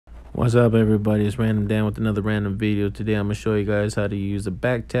What's up, everybody? It's Random Dan with another random video. Today I'm going to show you guys how to use a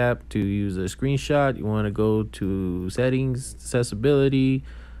back tap to use a screenshot. You want to go to settings, accessibility,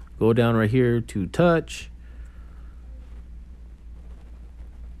 go down right here to touch,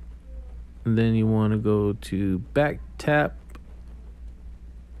 and then you want to go to back tap.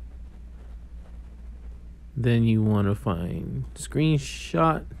 Then you want to find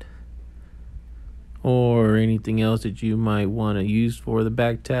screenshot or anything else that you might want to use for the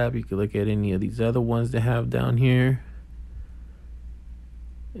back tap. You can look at any of these other ones they have down here.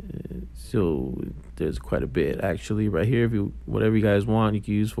 So there's quite a bit actually right here. If you whatever you guys want, you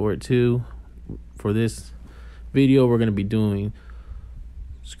can use for it too. For this video, we're going to be doing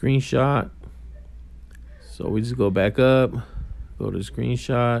screenshot. So we just go back up, go to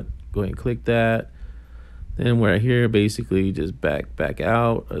screenshot, go ahead and click that. Then right here, basically just back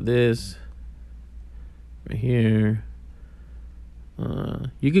out of this. Right here,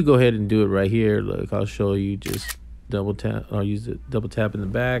 you could go ahead and do it right here. Look, I'll show you. Just double tap. I'll use it. Double tap in the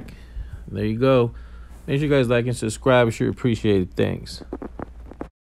back. There you go. Make sure you guys like and subscribe. I sure appreciate it. Thanks.